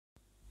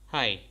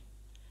Hi,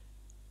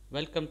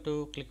 welcome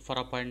to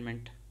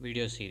Click4Appointment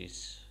video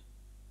series.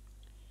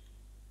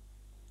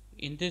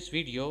 In this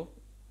video,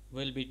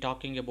 we'll be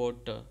talking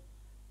about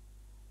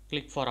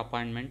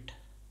Click4Appointment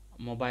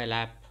mobile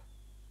app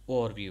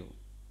overview.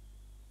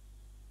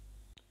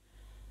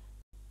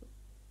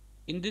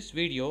 In this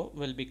video,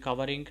 we'll be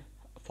covering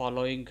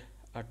following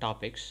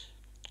topics: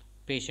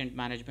 patient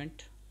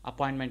management,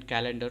 appointment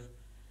calendar,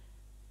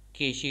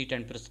 case sheet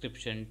and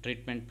prescription,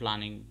 treatment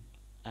planning,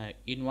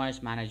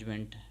 invoice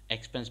management,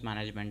 expense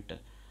management,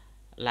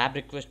 lab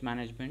request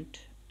management,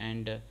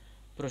 and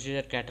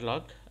procedure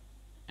catalog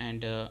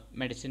and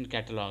medicine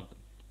catalog.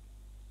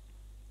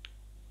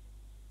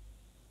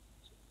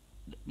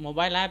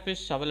 Mobile app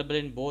is available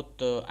in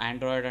both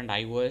Android and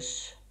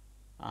iOS.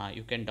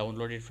 You can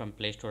download it from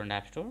Play Store and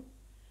App Store.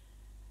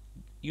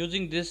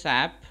 Using this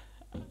app,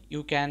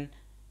 you can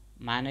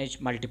manage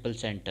multiple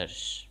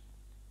centers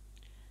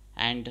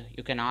and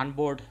you can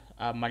onboard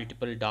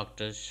multiple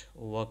doctors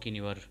who work in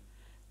your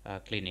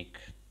clinic.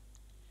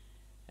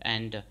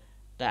 And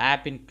the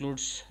app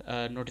includes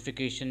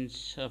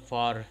notifications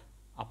for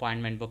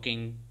appointment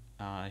booking,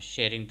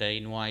 sharing the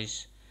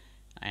invoice,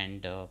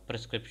 and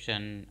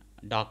prescription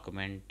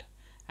document,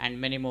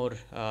 and many more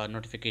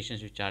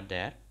notifications which are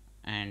there.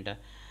 And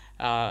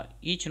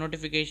each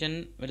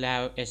notification will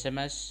have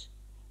SMS,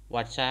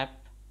 WhatsApp,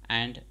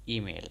 and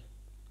email.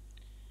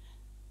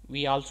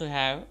 We also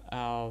have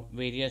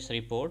various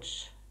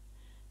reports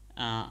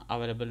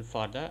available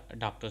for the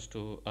doctors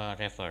to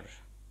refer.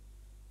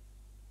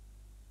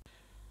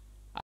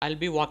 I'll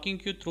be walking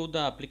you through the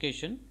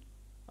application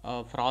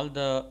for all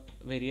the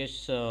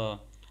various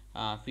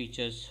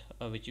features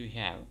which we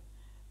have.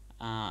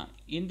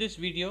 In this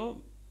video,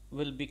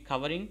 we'll be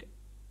covering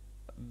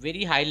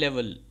very high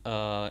level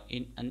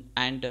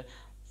and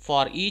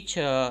for each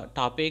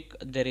topic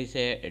there is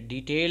a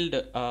detailed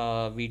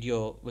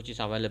video which is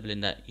available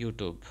in the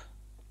YouTube.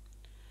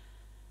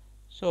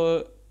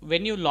 So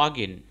when you log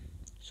in,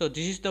 so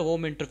this is the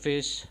home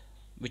interface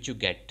which you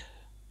get.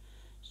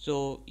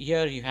 So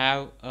here you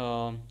have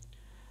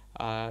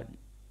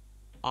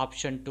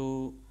option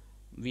to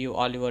view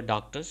all your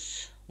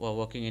doctors who are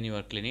working in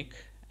your clinic,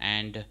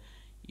 and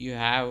you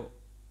have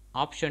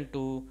option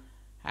to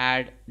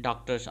add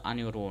doctors on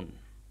your own.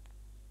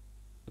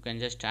 You can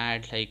just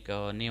add like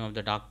name of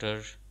the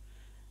doctor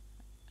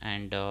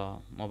and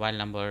mobile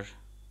number.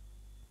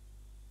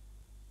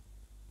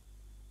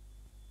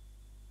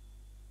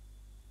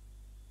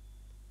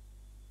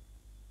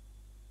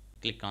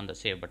 Click on the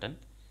save button.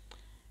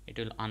 It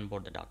will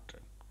onboard the doctor.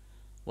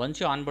 Once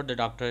you onboard the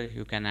doctor,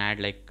 you can add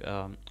like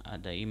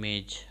the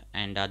image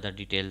and other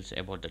details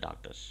about the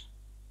doctors.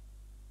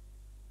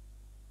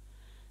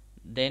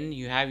 Then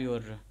you have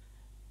your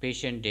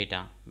patient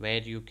data where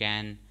you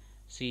can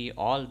see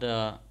all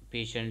the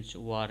patients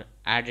who are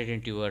added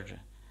into your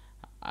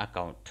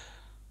account,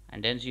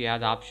 and then you have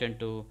the option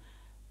to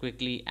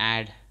quickly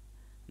add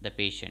the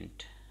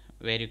patient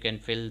where you can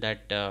fill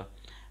that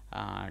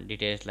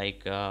details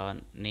like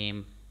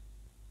name,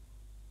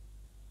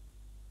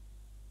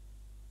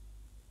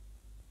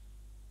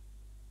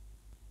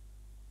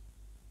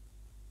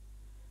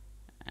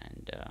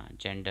 and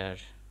gender,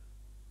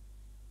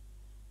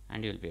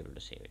 and you will be able to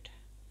save it.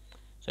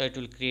 So it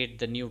will create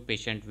the new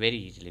patient very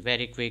easily,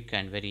 very quick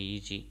and very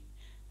easy,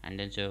 and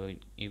then so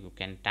you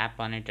can tap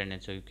on it, and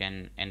then so you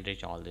can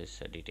enrich all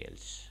these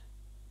details.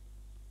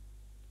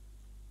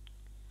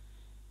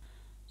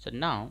 So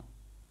now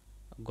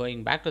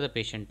going back to the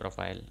patient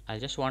profile, I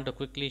just want to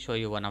quickly show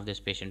you one of this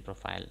patient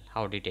profile,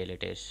 how detailed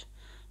it is.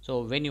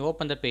 So when you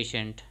open the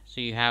patient, so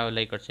you have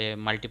like, let's say,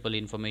 multiple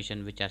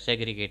information which are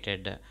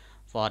segregated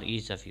for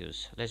ease of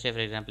use. Let's say for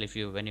example, if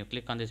you when you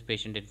click on this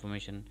patient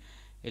information,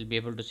 you'll be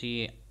able to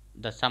see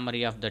the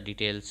summary of the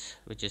details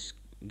which is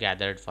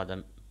gathered for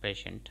the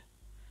patient.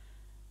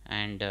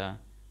 And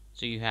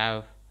so you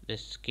have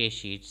this case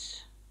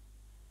sheets.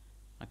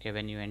 Okay,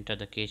 when you enter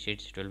the case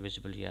sheets, it will be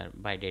visible here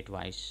by date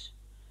wise.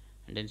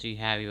 And then so you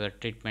have your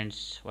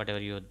treatments, whatever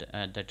you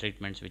the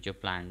treatments which you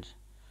planned,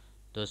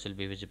 those will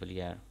be visible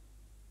here.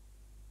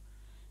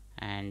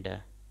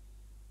 And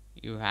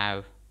you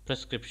have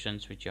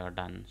prescriptions which you are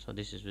done, so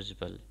this is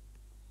visible.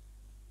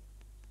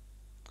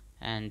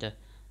 And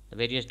the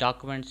various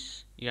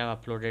documents you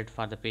have uploaded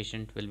for the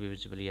patient will be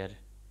visible here.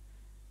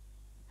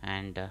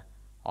 And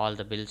all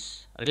the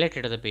bills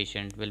related to the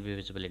patient will be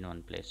visible in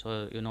one place,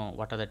 so you know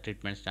what are the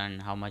treatments done,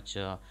 how much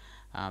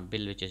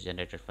bill which is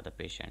generated for the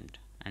patient.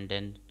 And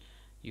then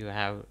you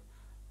have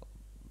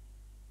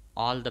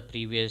all the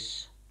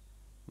previous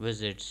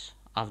visits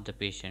of the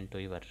patient to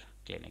your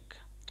clinic.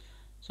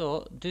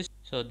 So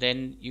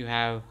then you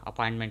have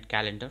appointment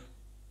calendar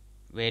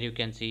where you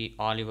can see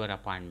all your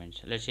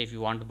appointments. Let's say if you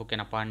want to book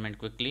an appointment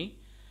quickly,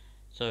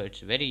 so it's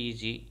very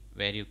easy,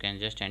 where you can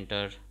just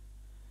enter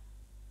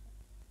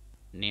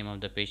name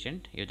of the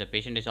patient. If the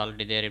patient is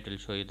already there, it will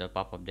show you the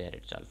pop-up there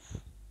itself.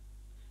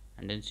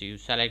 And then so you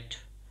select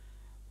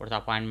what the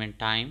appointment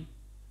time,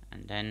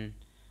 and then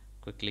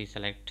quickly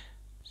select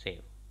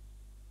save.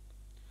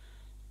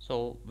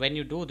 So when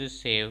you do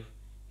this save,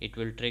 it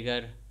will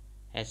trigger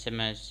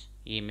SMS,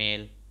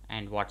 email,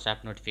 and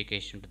WhatsApp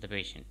notification to the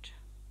patient.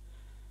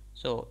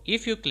 So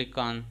if you click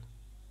on,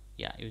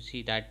 yeah, you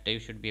see that you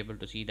should be able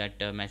to see that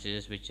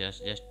messages which are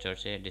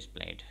just say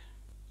displayed.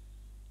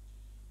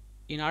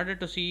 In order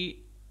to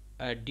see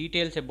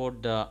details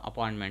about the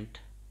appointment,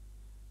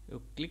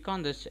 you click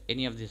on this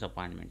any of this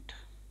appointment.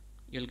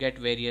 You'll get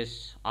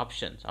various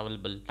options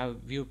available.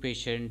 View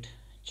patient,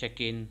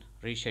 check-in,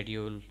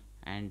 reschedule,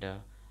 and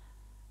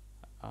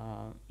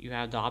you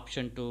have the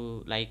option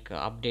to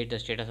update the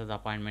status of the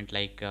appointment,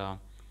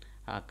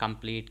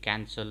 complete,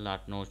 cancel, or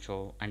no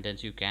show. And then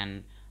so you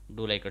can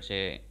do like let's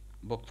say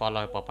book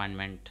follow-up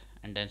appointment,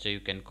 and then so you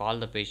can call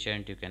the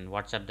patient, you can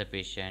WhatsApp the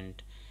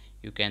patient,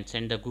 you can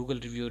send the Google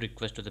review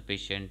request to the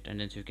patient,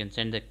 and then so you can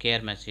send the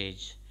care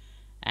message.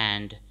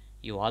 And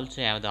you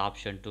also have the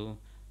option to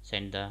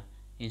send the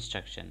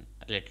instruction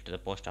related to the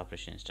post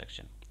operation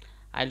instruction.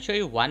 I'll show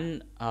you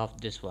one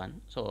of this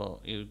one, so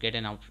you get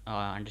an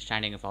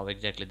understanding of how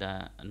exactly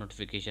the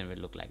notification will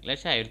look like.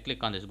 Let's say I will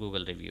click on this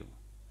Google review.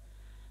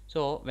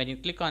 So when you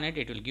click on it,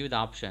 it will give the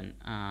option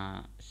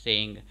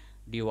saying,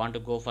 do you want to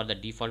go for the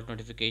default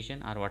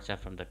notification or WhatsApp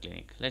from the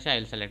clinic? Let's say I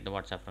will select the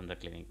WhatsApp from the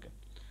clinic.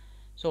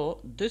 So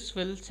this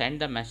will send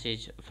the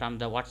message from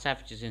the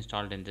WhatsApp which is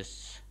installed in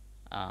this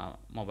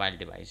mobile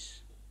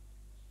device.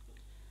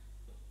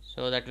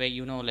 So that way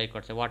you know like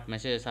what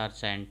messages are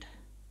sent,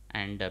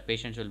 and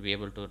patients will be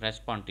able to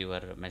respond to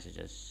your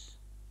messages.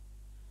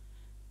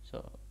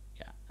 So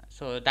yeah,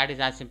 so that is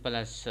as simple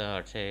as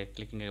say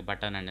clicking a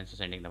button and then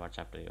sending the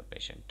WhatsApp to your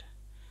patient.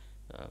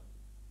 uh,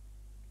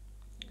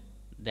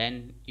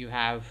 then you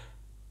have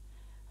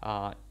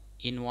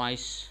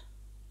invoice.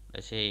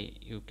 Let's say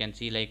you can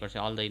see like let's say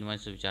all the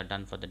invoices which are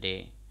done for the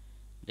day.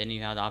 Then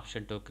you have the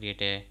option to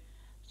create a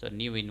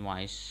new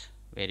invoice,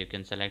 where you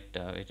can select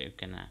you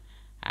can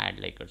add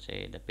like let's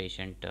say the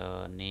patient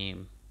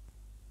name,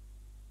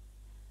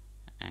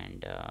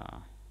 and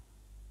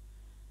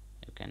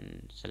you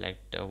can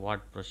select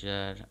what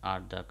procedure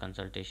or the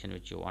consultation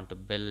which you want to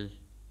bill,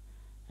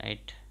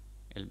 right?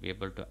 You'll be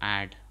able to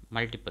add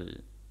multiple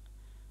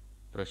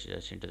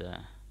procedures into the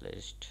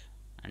list,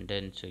 and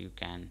then so you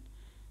can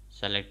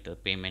select the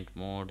payment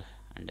mode,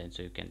 and then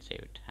so you can save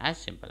it. As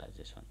simple as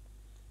this one.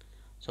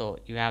 So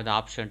you have the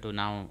option to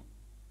now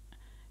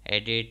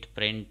edit,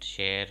 print,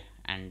 share,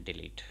 and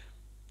delete.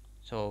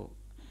 So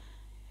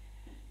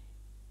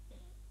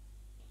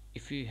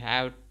if you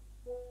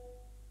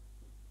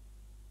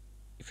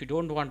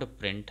don't want to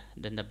print,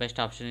 then the best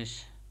option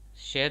is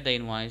share the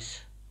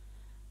invoice,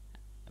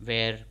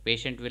 where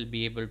patient will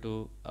be able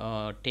to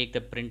take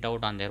the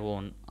printout on their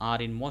own, or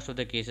in most of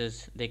the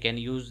cases they can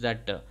use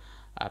that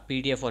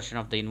PDF version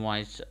of the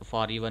invoice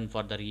for even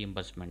for the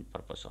reimbursement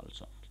purpose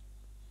also.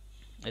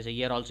 As a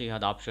here also you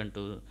have the option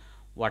to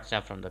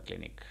WhatsApp from the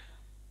clinic.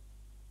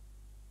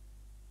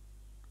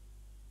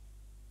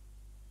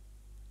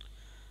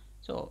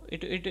 So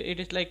it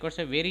is like what's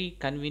a very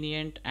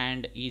convenient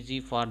and easy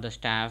for the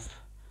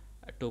staff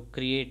to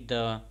create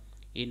the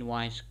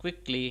invoice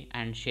quickly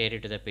and share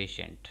it to the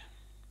patient.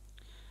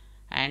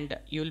 And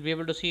you will be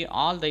able to see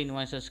all the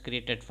invoices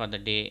created for the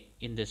day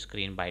in this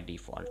screen by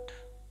default.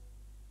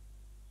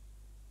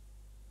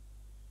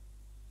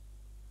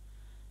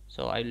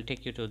 So I will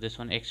take you to this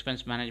one,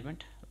 expense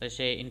management. Let's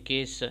say in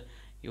case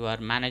you are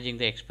managing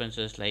the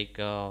expenses like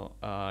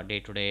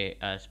day-to-day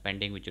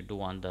spending which you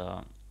do on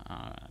the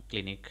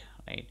clinic,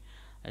 right?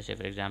 Let's say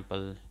for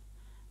example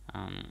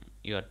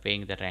you are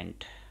paying the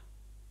rent.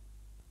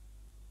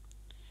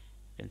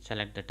 You can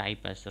select the type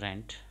as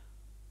rent,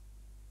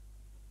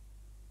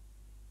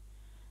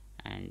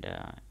 and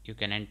you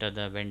can enter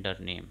the vendor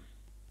name.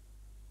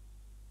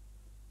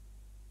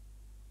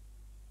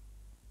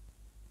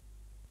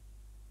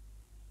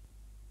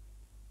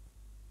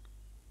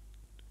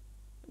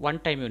 One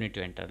time you need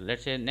to enter.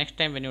 Let's say next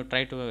time when you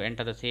try to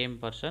enter the same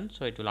person,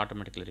 so it will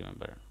automatically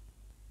remember.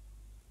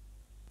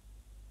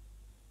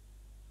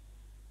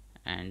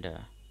 And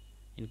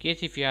in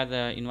case if you have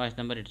the invoice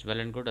number, it's well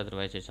and good,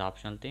 otherwise it's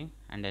optional thing.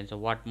 And then so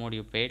what mode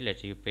you paid,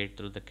 let's say you paid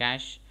through the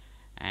cash,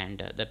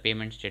 and the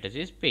payment status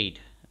is paid.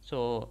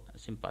 So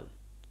simple.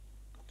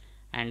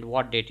 And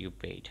what date you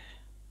paid.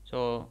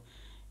 So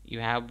you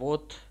have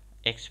both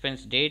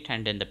expense date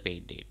and then the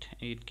paid date.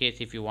 In case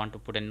if you want to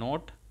put a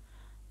note,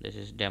 this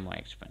is demo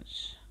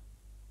expense.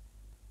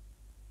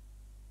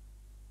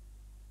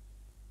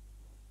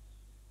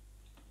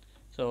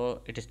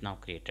 So it is now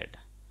created.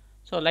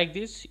 So like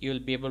this you will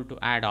be able to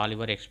add all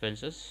your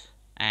expenses,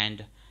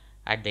 and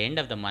at the end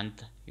of the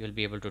month you will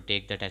be able to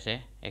take that as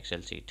a Excel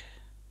sheet.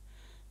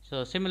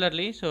 So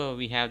similarly, so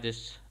we have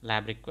this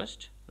lab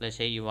request. Let's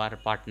say you are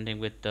partnering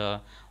with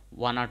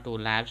one or two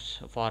labs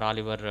for all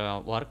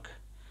your work,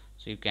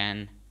 so you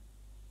can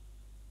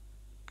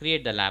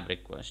create the lab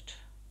request.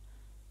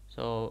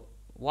 So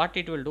what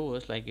it will do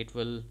is like it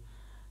will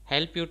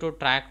help you to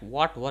track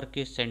what work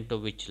is sent to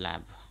which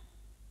lab,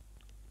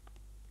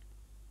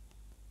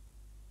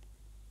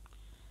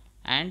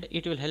 and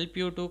it will help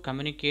you to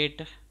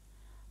communicate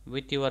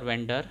with your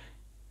vendor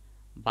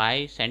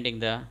by sending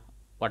the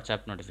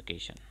WhatsApp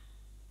notification.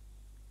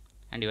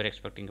 and you are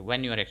expecting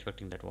when you are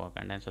expecting that work,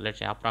 and then so let's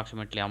say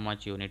approximately how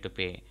much you need to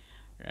pay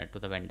to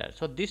the vendor.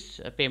 So this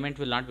payment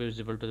will not be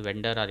visible to the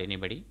vendor or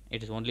anybody.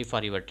 It is only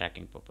for your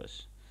tracking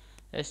purpose.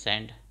 Let's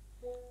send.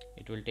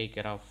 It will take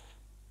care of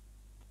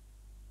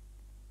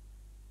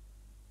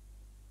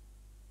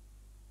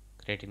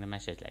creating the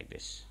message like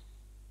this.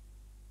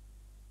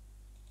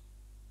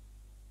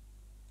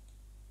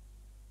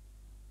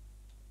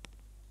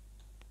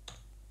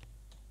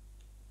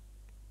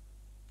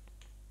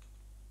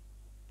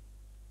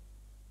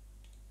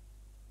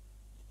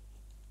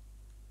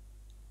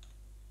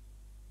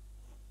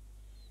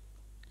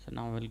 So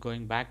now we'll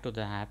going back to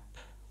the app.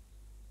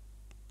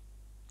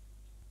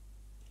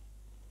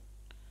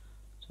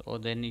 So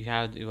then you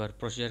have your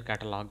procedure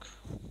catalog.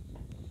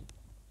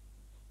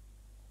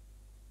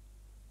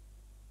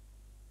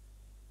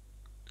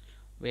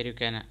 Where you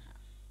can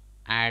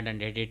add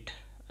and edit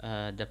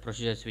the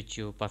procedures which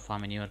you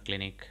perform in your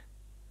clinic.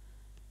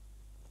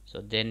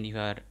 So then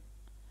your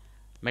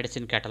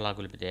medicine catalog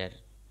will be there.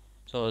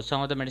 So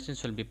some of the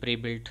medicines will be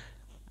pre-built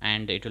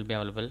and it will be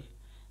available,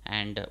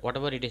 and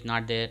whatever it is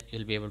not there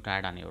you'll be able to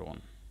add on your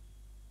own.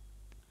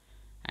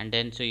 And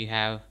then so you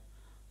have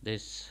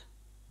this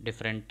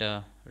different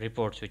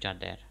reports which are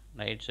there,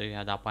 right? So you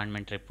have the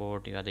appointment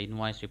report, you have the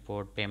invoice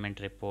report, payment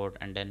report,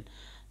 and then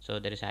so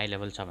there is high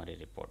level summary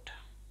report,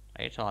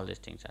 right? So all these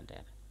things are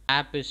there.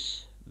 App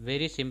is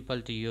very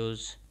simple to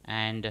use,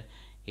 and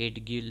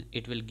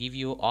it will give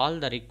you all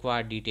the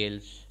required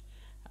details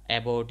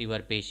about your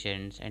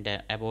patients and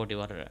about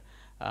your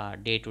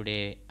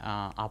day-to-day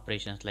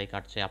operations, like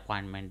I'd say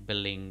appointment,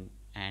 billing,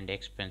 and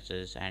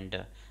expenses,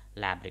 and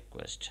lab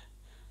request.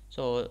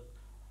 So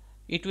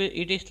it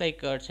is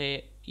like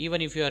say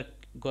even if you are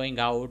going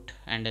out,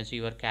 and then so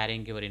you are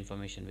carrying your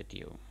information with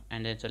you,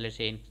 and then so let's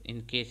say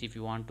in case if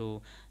you want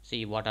to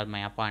see what are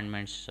my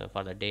appointments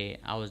for the day,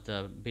 how is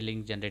the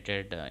billing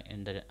generated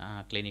in the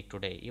clinic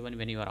today, even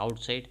when you are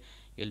outside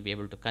you'll be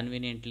able to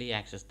conveniently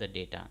access the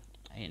data.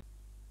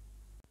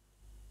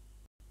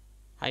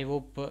 I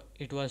hope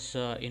it was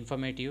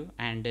informative,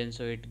 and then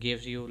so it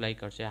gives you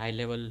like say high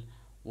level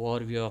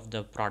overview of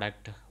the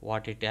product,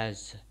 what it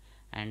has,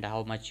 and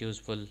how much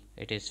useful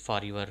it is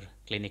for your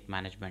clinic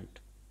management.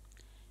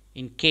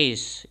 In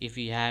case if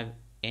you have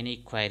any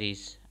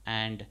queries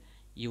and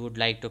you would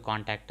like to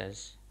contact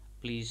us,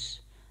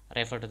 please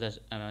refer to the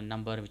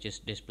number which is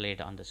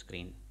displayed on the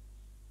screen.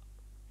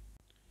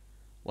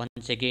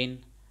 Once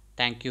again,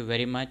 thank you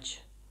very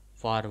much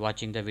for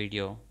watching the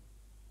video.